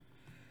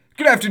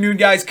afternoon,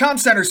 guys. Com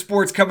Center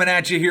Sports coming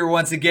at you here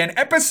once again.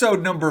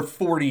 Episode number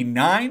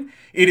 49.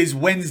 It is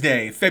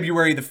Wednesday,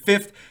 February the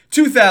 5th,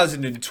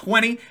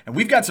 2020, and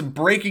we've got some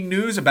breaking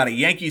news about a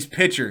Yankees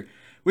pitcher.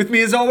 With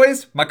me, as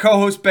always, my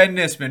co-host Ben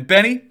Nisman.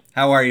 Benny,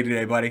 how are you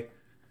today, buddy?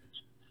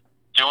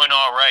 Doing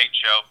all right,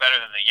 Joe. Better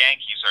than the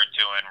Yankees are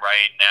doing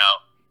right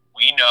now.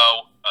 We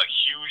know a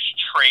huge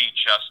trade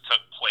just took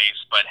place,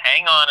 but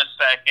hang on a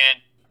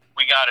second.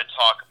 We got to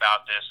talk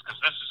about this because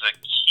this is a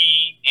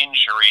key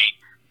injury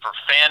for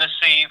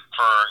fantasy,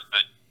 for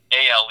the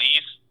AL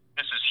East.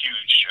 This is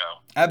huge,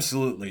 Joe.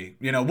 Absolutely.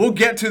 We'll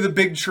get to the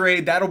big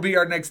trade. That'll be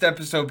our next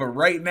episode. But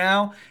right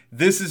now,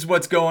 this is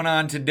what's going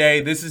on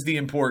today. This is the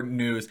important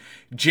news.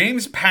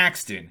 James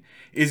Paxton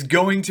is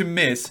going to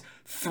miss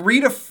 3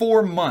 to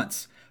 4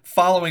 months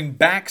following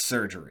back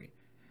surgery.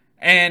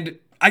 And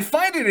I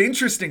find it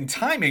interesting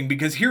timing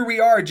because here we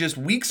are just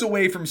weeks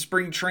away from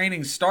spring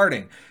training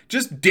starting,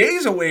 just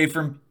days away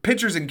from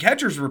pitchers and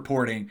catchers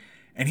reporting,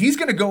 and he's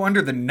going to go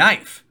under the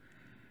knife.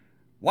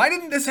 Why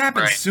didn't this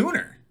happen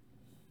sooner?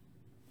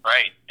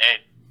 Right.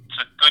 It's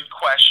a good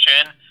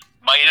question.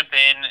 Might have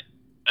been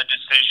a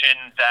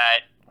decision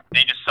that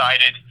they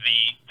decided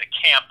the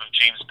camp of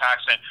James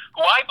Paxton,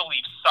 who I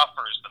believe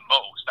suffers the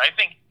most. I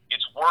think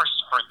it's worse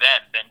for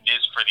them than it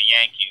is for the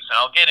Yankees, and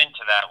I'll get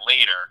into that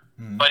later.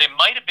 But it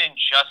might have been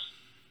just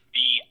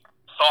the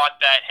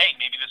thought that, hey,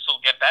 maybe this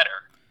will get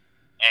better.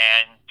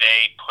 And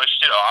they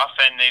pushed it off,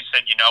 and they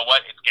said, you know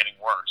what, it's getting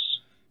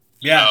worse.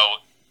 Yeah.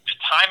 So the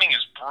timing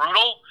is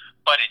brutal,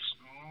 but it's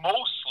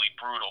mostly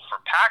brutal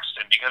for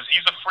Paxton because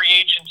he's a free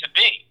agent to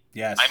be.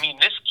 Yes. I mean,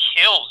 this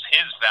kills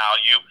his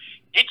value.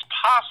 It's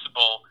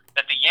possible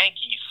that the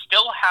Yankees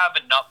still have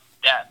enough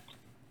depth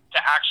to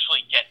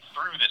actually get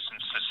through this and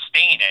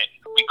sustain it.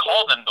 We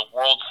call them the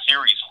World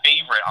Series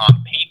favorite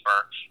on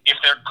paper.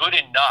 If they're good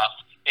enough,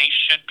 they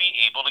should be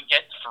able to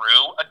get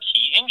through a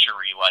key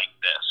injury like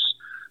this.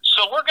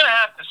 So we're going to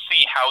have to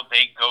see how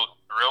they go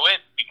through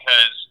it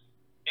because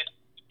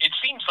it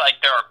seems like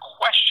there are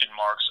question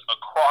marks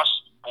across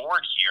the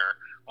board here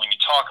when you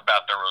talk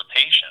about the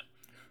rotation.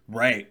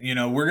 Right.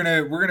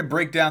 We're gonna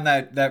break down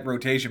that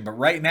rotation, but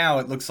right now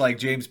it looks like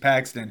James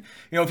Paxton,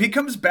 if he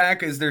comes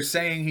back as they're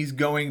saying he's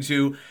going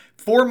to,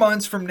 4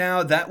 months from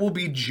now, that will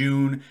be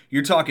June.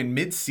 You're talking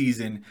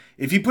mid-season.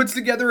 If he puts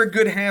together a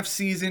good half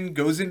season,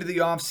 goes into the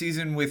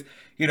offseason with,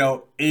 8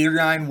 or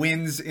 9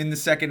 wins in the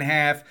second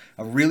half,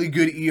 a really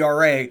good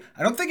ERA,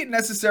 I don't think it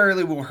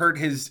necessarily will hurt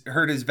his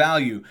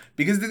value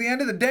because at the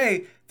end of the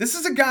day, this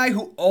is a guy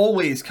who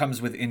always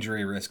comes with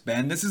injury risk,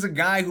 Ben. This is a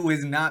guy who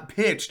has not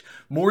pitched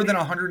more than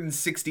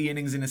 160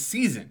 innings in a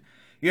season.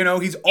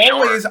 He's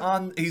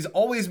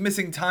always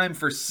missing time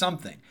for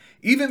something.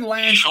 Even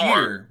last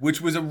year, which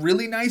was a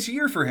really nice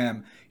year for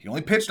him, he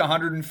only pitched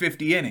 150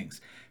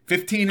 innings.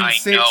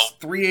 15-6,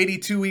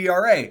 3.82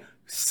 ERA.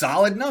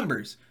 Solid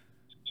numbers.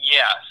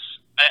 Yes.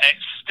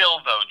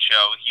 Still, though,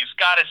 Joe, he's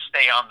got to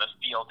stay on the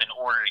field in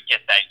order to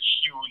get that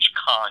huge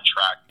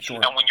contract. Sure.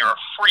 And when you're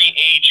a free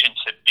agent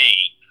to be,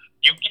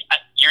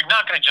 you're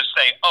not going to just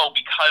say, oh,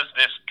 because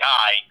this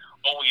guy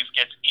always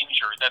gets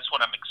injured, that's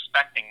what I'm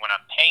expecting when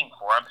I'm paying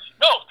for him.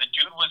 No, if the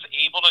dude was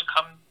able to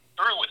come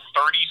through with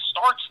 30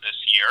 starts this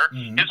year,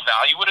 his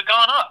value would have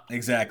gone up.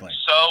 Exactly.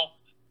 So,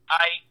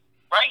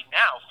 right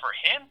now, for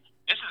him,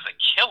 this is a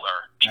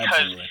killer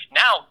because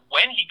now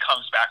when he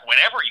comes back,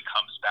 whenever he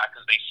comes back,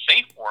 because they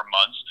say 4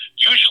 months,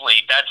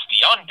 usually that's the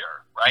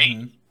under,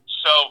 right?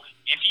 So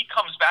if he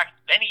comes back,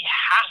 then he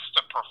has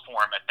to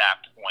perform at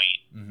that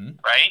point,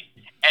 right?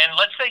 And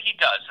let's say he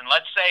does, and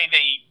let's say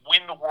they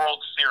win the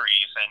World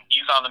Series and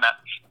he's on the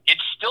map.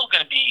 It's still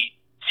going to be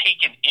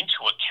taken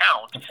into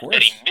account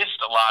that he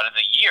missed a lot of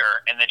the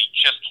year and that he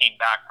just came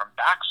back from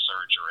back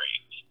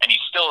surgery, and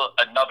he's still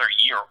another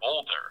year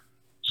older.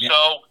 Yeah.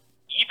 So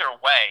either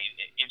way,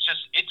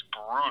 it's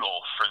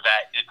brutal for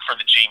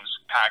the James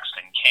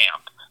Paxton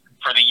camp.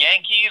 For the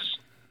Yankees,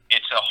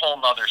 it's a whole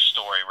nother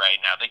story right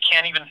now. They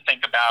can't even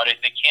think about it.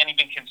 They can't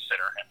even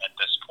consider him at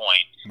this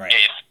point. Right.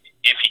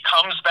 If he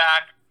comes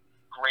back,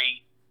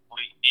 great.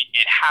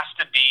 It has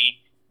to be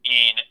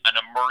in an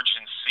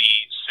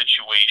emergency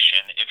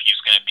situation if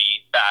he's going to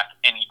be back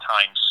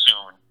anytime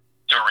soon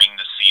during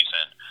the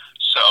season.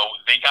 So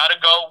they got to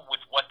go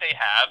with what they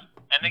have,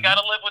 and they got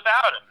to live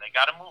without him. They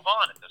got to move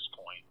on at this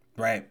point.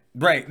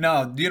 Right.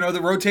 No,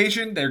 the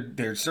rotation,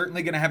 they're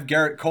certainly going to have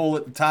Garrett Cole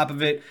at the top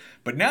of it,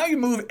 but now you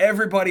move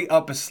everybody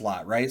up a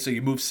slot, right? So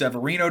you move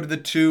Severino to the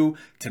 2,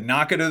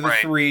 Tanaka to the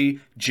 3,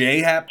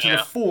 J-Happ to the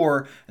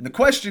 4, and the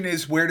question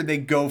is, where do they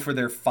go for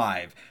their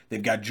 5?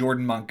 They've got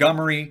Jordan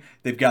Montgomery,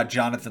 they've got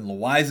Jonathan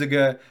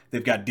Loaizaga,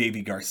 they've got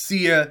Davy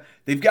Garcia,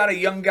 they've got a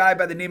young guy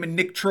by the name of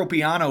Nick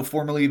Tropiano,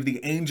 formerly of the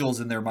Angels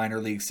in their minor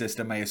league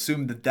system. I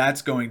assume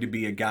that's going to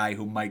be a guy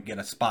who might get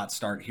a spot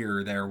start here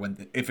or there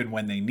if and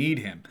when they need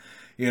him.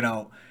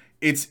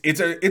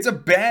 It's a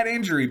bad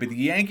injury, but the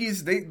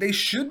Yankees, they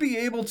should be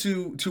able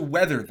to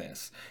weather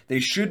this. They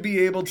should be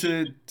able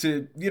to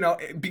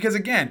because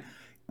again,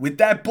 with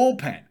that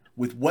bullpen,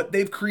 with what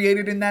they've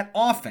created in that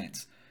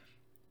offense,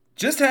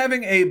 just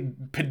having a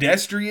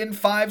pedestrian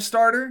 5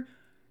 starter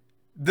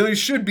they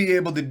should be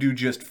able to do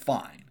just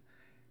fine.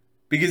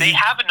 Because they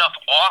have enough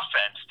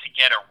offense to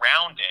get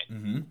around it,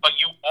 but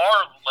you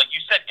are, like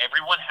you said,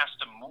 everyone has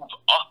to move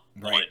up.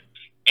 Right.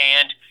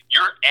 And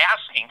you're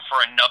asking for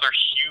another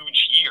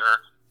huge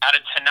year out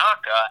of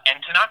Tanaka,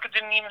 and Tanaka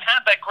didn't even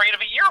have that great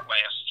of a year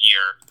last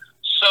year.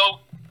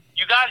 So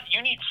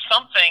you need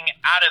something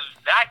out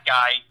of that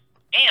guy.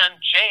 And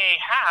J.A.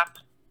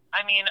 Happ,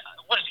 I mean,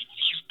 what is he?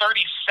 He's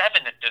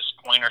 37 at this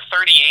point, or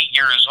 38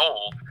 years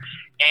old.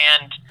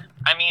 And,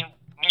 I mean,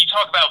 when you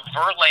talk about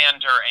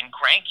Verlander and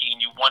Greinke,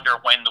 and you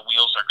wonder when the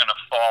wheels are going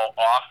to fall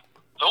off,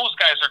 those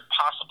guys are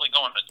possibly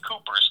going to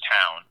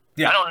Cooperstown.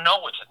 Yeah. I don't know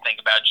what to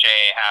think about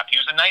J.A. Happ. He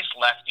was a nice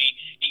lefty.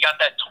 He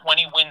got that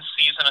 20-win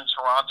season in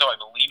Toronto. I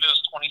believe it was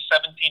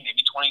 2017,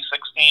 maybe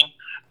 2016.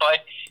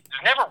 But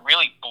he's never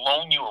really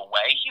blown you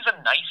away. He's a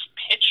nice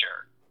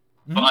pitcher.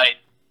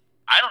 But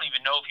I don't even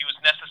know if he was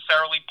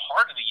necessarily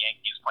part of the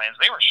Yankees' plans.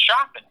 They were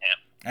shopping him.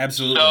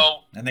 Absolutely.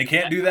 And they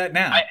can't do that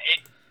now.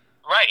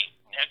 Right.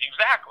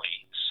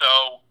 Exactly.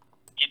 So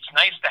it's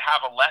nice to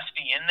have a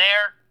lefty in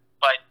there,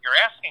 but you're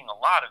asking a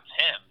lot of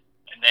him.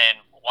 And then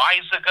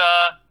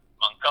Weiziga,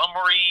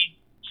 Montgomery,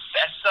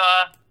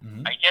 Sessa.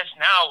 I guess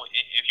now,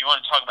 if you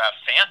want to talk about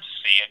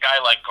fantasy, a guy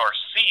like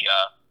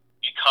Garcia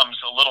becomes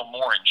a little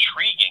more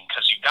intriguing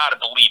because you got to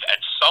believe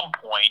at some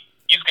point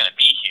he's going to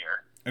be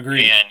here.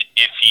 Agreed. And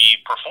if he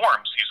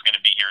performs, he's going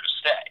to be here to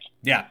stay.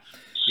 Yeah.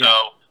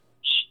 So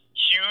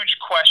huge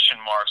question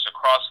marks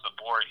across the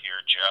board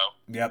here, Joe.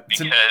 Yep.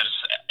 Because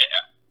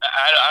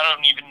I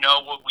don't even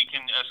know what we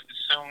can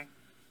assume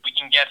we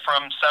can get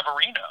from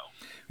Severino.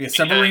 Yeah,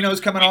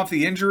 Severino's coming off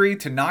the injury.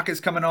 Tanaka's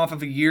coming off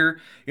of a year.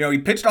 You know, he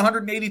pitched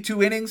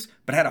 182 innings,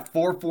 but had a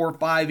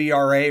 4.45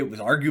 ERA. It was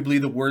arguably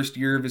the worst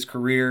year of his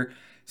career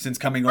since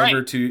coming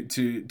over to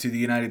the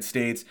United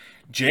States.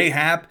 J.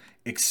 Happ,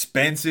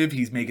 expensive.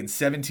 He's making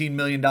 $17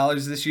 million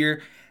this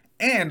year.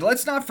 And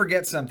let's not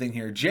forget something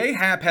here. J.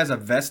 Happ has a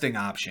vesting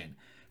option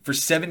for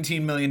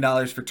 $17 million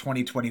for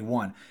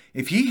 2021.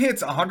 If he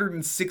hits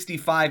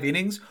 165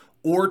 innings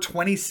or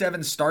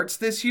 27 starts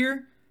this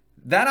year,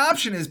 that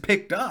option is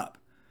picked up.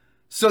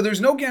 So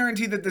there's no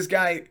guarantee that this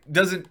guy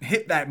doesn't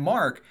hit that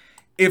mark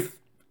if,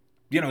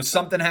 you know,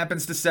 something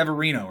happens to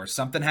Severino or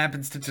something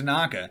happens to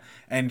Tanaka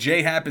and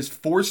J. Happ is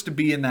forced to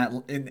be in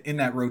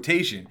that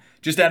rotation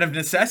just out of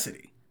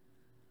necessity.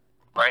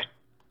 Right.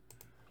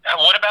 And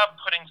what about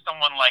putting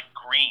someone like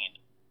Green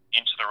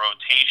into the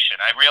rotation?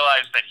 I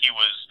realized that he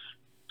was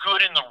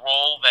good in the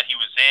role that he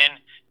was in.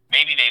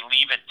 Maybe they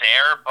leave it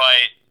there,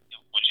 but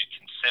would you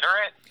consider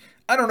it?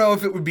 I don't know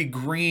if it would be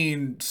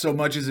Green so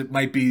much as it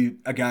might be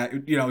a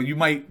guy, you know, you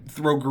might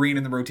throw Green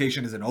in the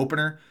rotation as an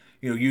opener,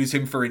 you know, use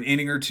him for an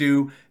inning or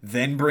two,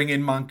 then bring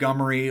in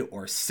Montgomery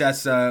or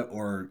Sessa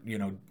or, you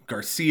know,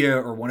 Garcia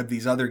or one of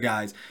these other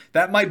guys.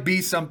 That might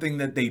be something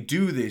that they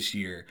do this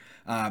year.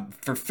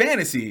 For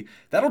fantasy,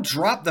 that'll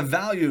drop the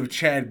value of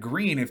Chad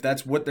Green if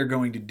that's what they're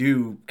going to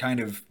do, kind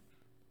of,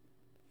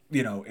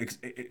 you know,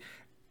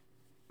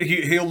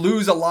 he'll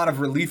lose a lot of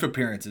relief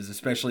appearances,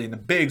 especially in the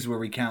bigs where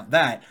we count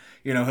that.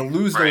 You know, he'll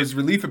lose those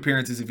relief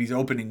appearances if he's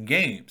opening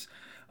games.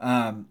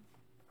 I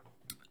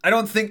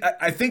think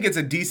it's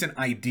a decent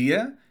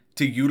idea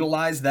to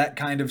utilize that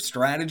kind of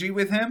strategy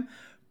with him,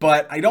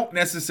 but I don't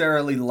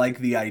necessarily like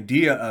the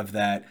idea of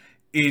that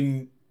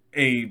in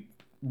a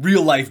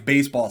real life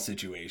baseball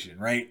situation,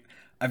 right?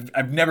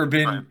 I've never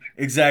been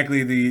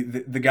exactly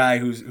the guy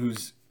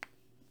who's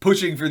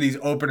pushing for these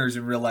openers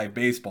in real life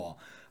baseball.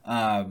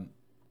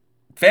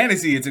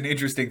 Fantasy, it's an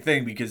interesting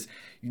thing because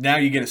now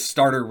you get a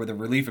starter with a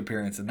relief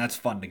appearance, and that's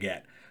fun to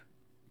get.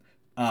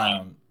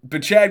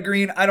 But Chad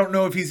Green, I don't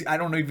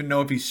even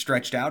know if he's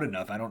stretched out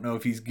enough. I don't know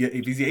if he's able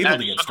to get stretched out.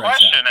 That's the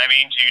question. I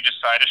mean, do you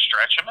decide to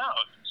stretch him out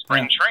in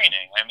spring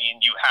training? I mean,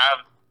 you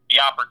have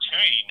the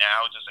opportunity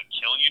now. Does it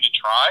kill you to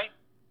try?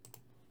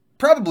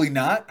 Probably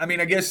not. I mean,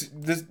 I guess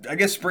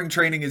spring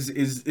training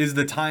is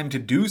the time to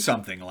do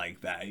something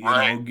like that. You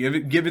know,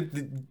 give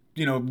it.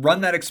 You know,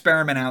 run that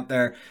experiment out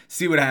there,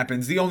 see what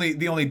happens. The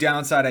only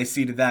downside I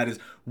see to that is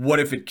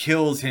what if it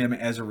kills him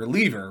as a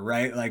reliever,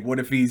 right? Like, what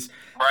if he's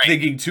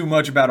thinking too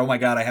much about, oh my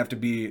God, I have to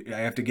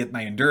get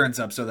my endurance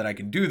up so that I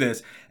can do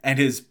this, and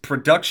his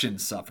production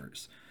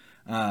suffers.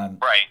 If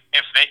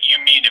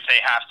they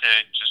have to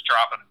just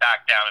drop him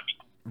back down and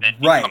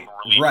become a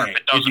reliever if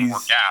it doesn't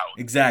work out.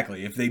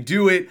 Exactly. If they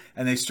do it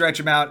and they stretch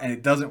him out and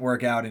it doesn't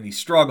work out and he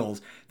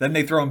struggles, then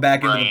they throw him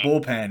back into the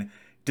bullpen.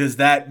 Does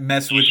that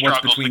mess with what's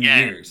between the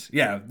ears?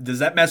 Yeah. Does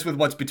that mess with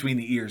what's between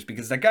the ears?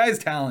 Because that guy is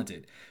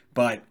talented,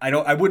 but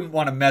I wouldn't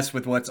want to mess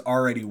with what's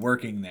already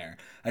working there.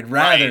 I'd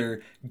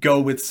rather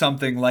go with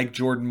something like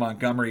Jordan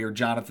Montgomery or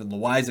Jonathan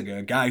Loaizaga,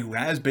 a guy who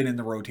has been in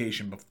the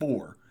rotation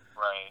before.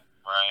 Right.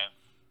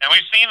 And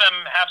we've seen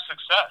them have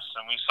success,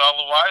 and we saw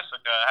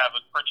Loaizaga have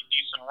a pretty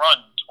decent run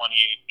in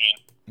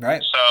 2018.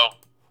 Right. So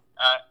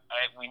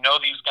we know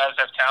these guys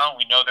have talent.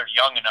 We know they're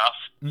young enough.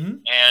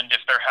 And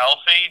if they're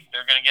healthy,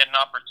 they're going to get an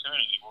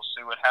opportunity. We'll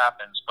see what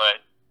happens.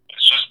 But if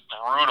it's just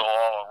brutal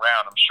all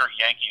around. I'm sure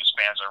Yankees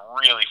fans are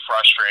really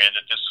frustrated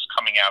that this is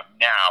coming out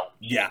now.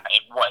 Yeah.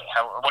 What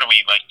are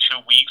we, like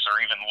 2 weeks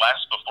or even less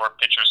before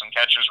pitchers and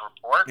catchers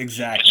report?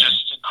 Exactly. It's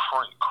just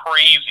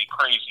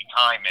crazy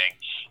timing,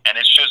 and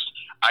it's just,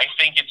 I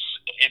think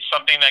it's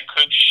something that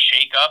could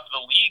shake up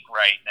the league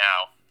right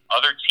now.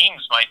 Other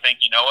teams might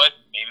think, you know what,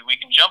 maybe we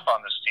can jump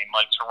on this team,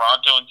 like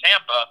Toronto and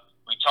Tampa.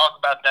 We talk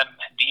about them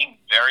being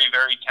very,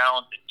 very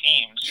talented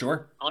teams.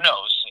 Sure. Who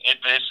knows?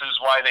 This is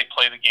why they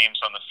play the games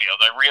on the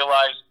field. I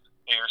realize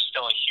they are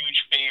still a huge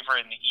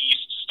favorite in the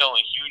East, still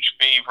a huge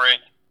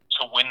favorite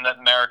to win the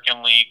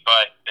American League,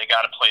 but they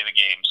got to play the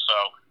game. So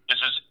this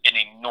is an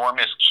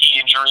enormous key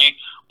injury.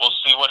 We'll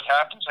see what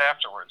happens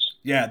afterwards.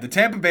 Yeah, the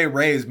Tampa Bay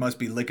Rays must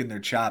be licking their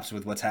chops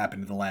with what's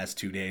happened in the last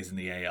 2 days in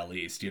the AL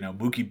East. You know,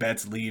 Mookie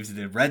Betts leaves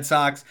the Red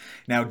Sox.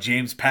 Now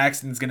James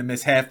Paxton's going to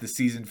miss half the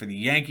season for the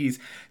Yankees.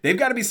 They've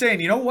got to be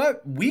saying, you know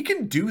what? We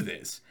can do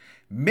this.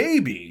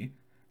 Maybe,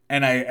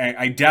 and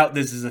I doubt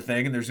this is a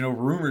thing and there's no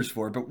rumors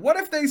for it, but what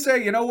if they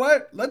say, you know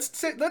what? Let's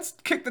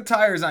kick the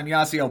tires on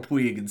Yasiel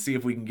Puig and see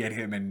if we can get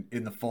him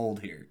in the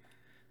fold here.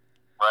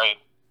 Right.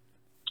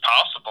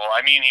 Possible.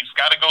 I mean, he's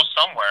got to go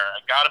somewhere. I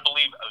got to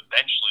believe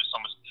eventually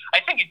someone's. I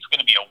think it's going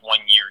to be a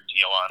 1-year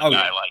deal on a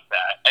guy like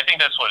that. I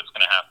think that's what it's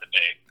going to have to be.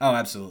 Oh,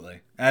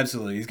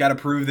 absolutely. He's got to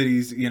prove that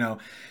he's. You know,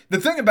 the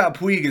thing about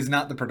Puig is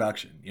not the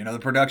production. You know, the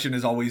production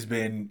has always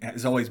been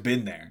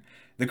there.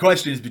 The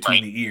question is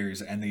between the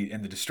ears and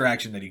the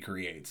distraction that he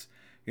creates.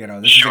 You know,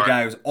 this is a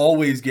guy who's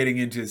always getting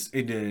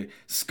into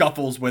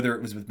scuffles, whether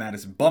it was with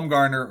Madison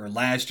Bumgarner or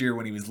last year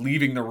when he was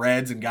leaving the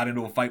Reds and got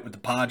into a fight with the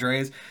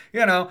Padres.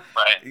 You know,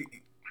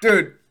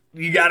 dude,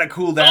 you got to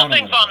cool down.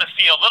 Little things on the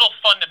field, little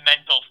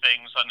fundamental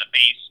things on the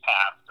base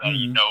path that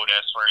you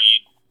notice where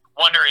you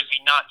wonder, is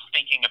he not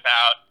thinking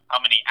about how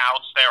many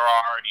outs there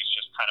are and he's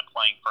just kind of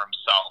playing for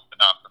himself and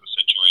not for the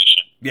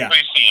situation. Yeah.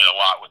 We've seen it a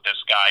lot with this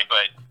guy,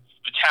 but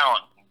the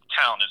talent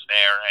is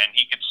there, and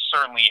he could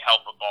certainly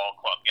help a ball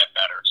club get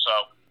better.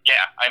 So,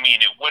 yeah, I mean,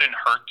 it wouldn't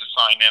hurt to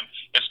sign him,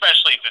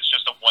 especially if it's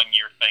just a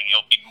 1-year thing.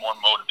 He'll be more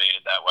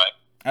motivated that way.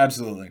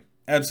 Absolutely.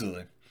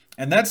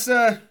 And that's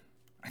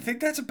I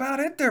think that's about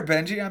it there,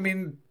 Benji. I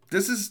mean,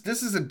 this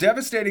is a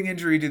devastating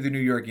injury to the New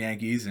York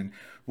Yankees, and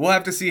we'll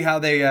have to see how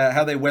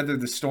they weather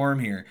the storm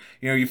here.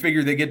 You know, you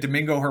figure they get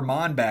Domingo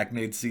Germán back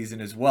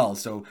mid-season as well.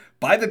 So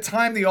by the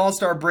time the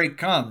All-Star break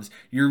comes,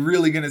 you're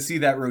really going to see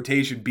that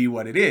rotation be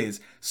what it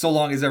is, so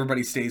long as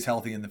everybody stays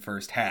healthy in the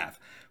first half.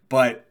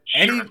 But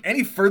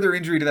any further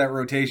injury to that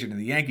rotation, and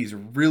the Yankees are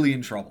really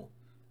in trouble.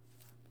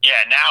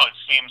 Yeah, now it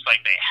seems like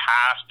they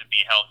have to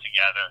be held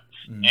together.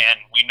 And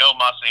we know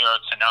Masahiro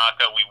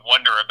Tanaka, we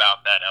wonder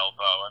about that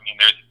elbow. I mean,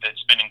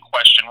 it's been in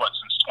question,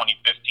 since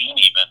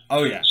 2015 even.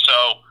 Oh, yeah.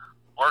 So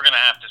we're going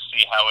to have to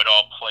see how it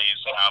all plays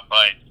out.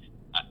 But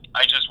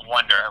I just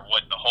wonder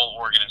what the whole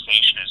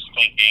organization is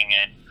thinking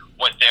and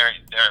what their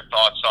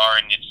thoughts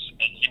are. And it's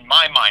in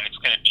my mind, it's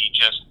going to be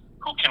just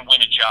who can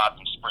win a job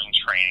in spring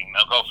training.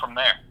 They'll go from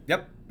there.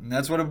 Yep. And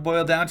that's what it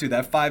boiled down to.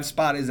 That 5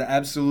 spot is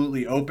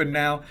absolutely open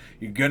now.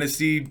 You're going to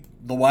see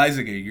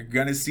Loaizaga. You're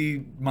going to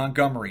see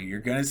Montgomery. You're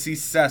going to see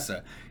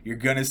Sessa. You're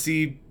going to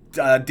see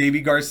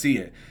Davy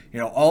Garcia. You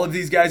know, all of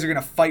these guys are going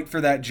to fight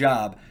for that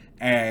job,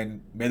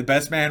 and may the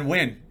best man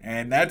win.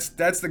 And that's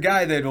the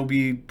guy that will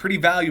be pretty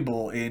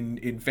valuable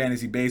in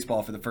fantasy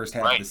baseball for the first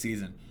half of the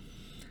season.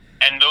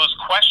 And those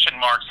question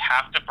marks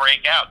have to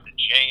break out. The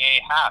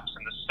J.A. Happs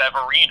and the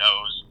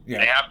Severinos,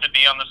 they have to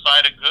be on the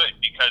side of good,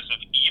 because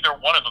if either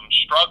one of them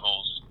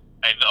struggles,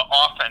 the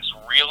offense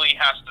really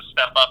has to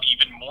step up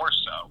even more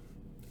so.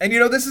 And, you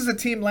know, this is a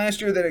team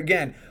last year that,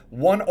 again,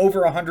 won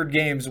over 100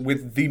 games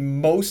with the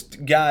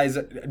most days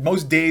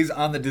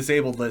on the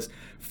disabled list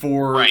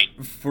for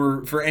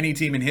any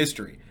team in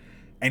history.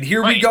 And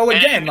here we go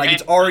again,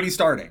 it's already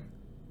starting.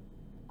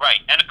 Right,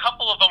 and a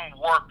couple of them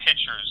were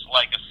pitchers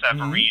like a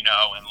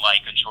Severino and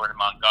like a Jordan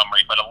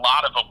Montgomery, but a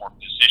lot of them were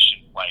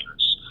position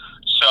players.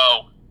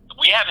 So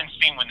we haven't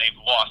seen when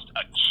they've lost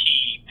a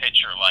key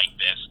pitcher like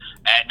this.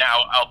 And now,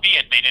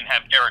 albeit they didn't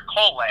have Garrett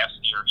Cole last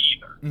year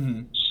either.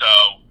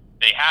 So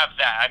they have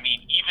that. I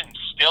mean, even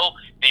still,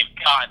 they've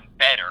gotten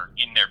better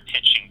in their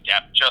pitching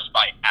depth just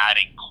by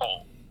adding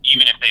Cole,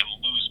 even if they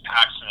lose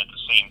Paxton at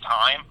the same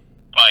time.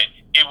 But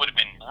it would have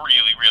been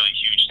really, really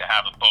huge to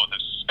have them both,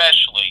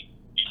 especially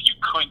if you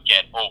could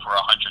get over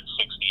 160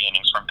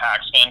 innings from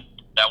Paxton.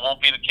 That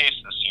won't be the case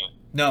this year.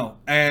 No,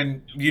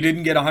 and you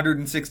didn't get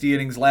 160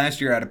 innings last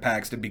year out of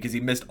Paxton because he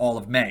missed all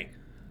of May.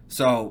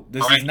 So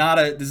this is not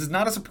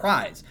a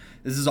surprise.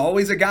 This is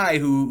always a guy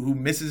who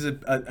misses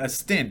a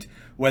stint,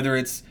 whether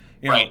it's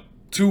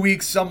 2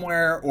 weeks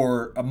somewhere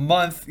or a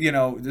month. You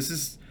know, this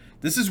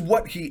is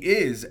what he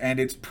is, and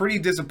it's pretty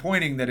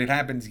disappointing that it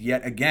happens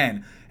yet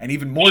again, and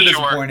even more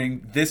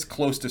disappointing this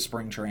close to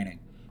spring training.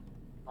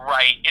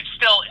 Right. It's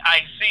still, I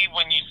see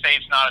when you say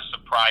it's not a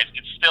surprise,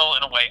 it's still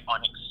in a way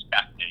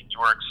unexpected. You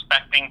were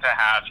expecting to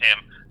have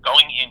him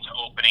going into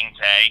opening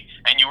day,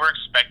 and you were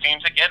expecting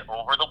to get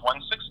over the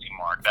 160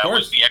 mark. That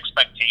was the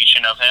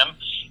expectation of him,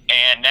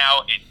 and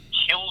now it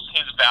kills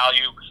his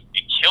value.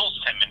 It kills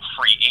him in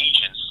free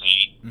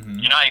agency.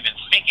 You're not even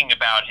thinking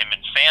about him in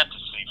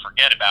fantasy.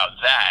 Forget about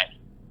that.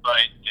 But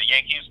the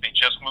Yankees, they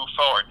just move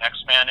forward.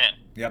 Next man in.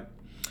 Yep.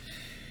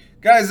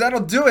 Guys,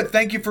 that'll do it.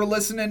 Thank you for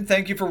listening.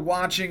 Thank you for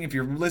watching. If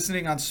you're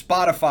listening on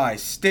Spotify,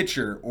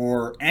 Stitcher,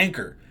 or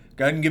Anchor,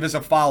 go ahead and give us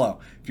a follow.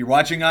 If you're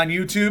watching on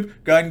YouTube,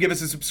 go ahead and give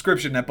us a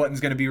subscription. That button's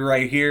going to be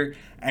right here.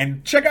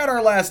 And check out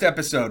our last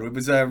episode. It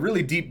was a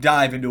really deep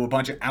dive into a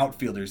bunch of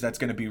outfielders. That's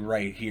going to be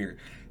right here.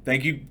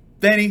 Thank you,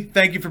 Benny.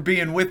 Thank you for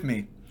being with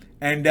me.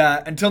 And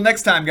until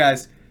next time,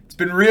 guys, it's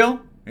been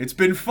real. It's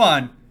been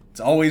fun. It's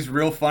always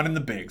real fun in the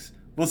bigs.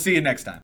 We'll see you next time.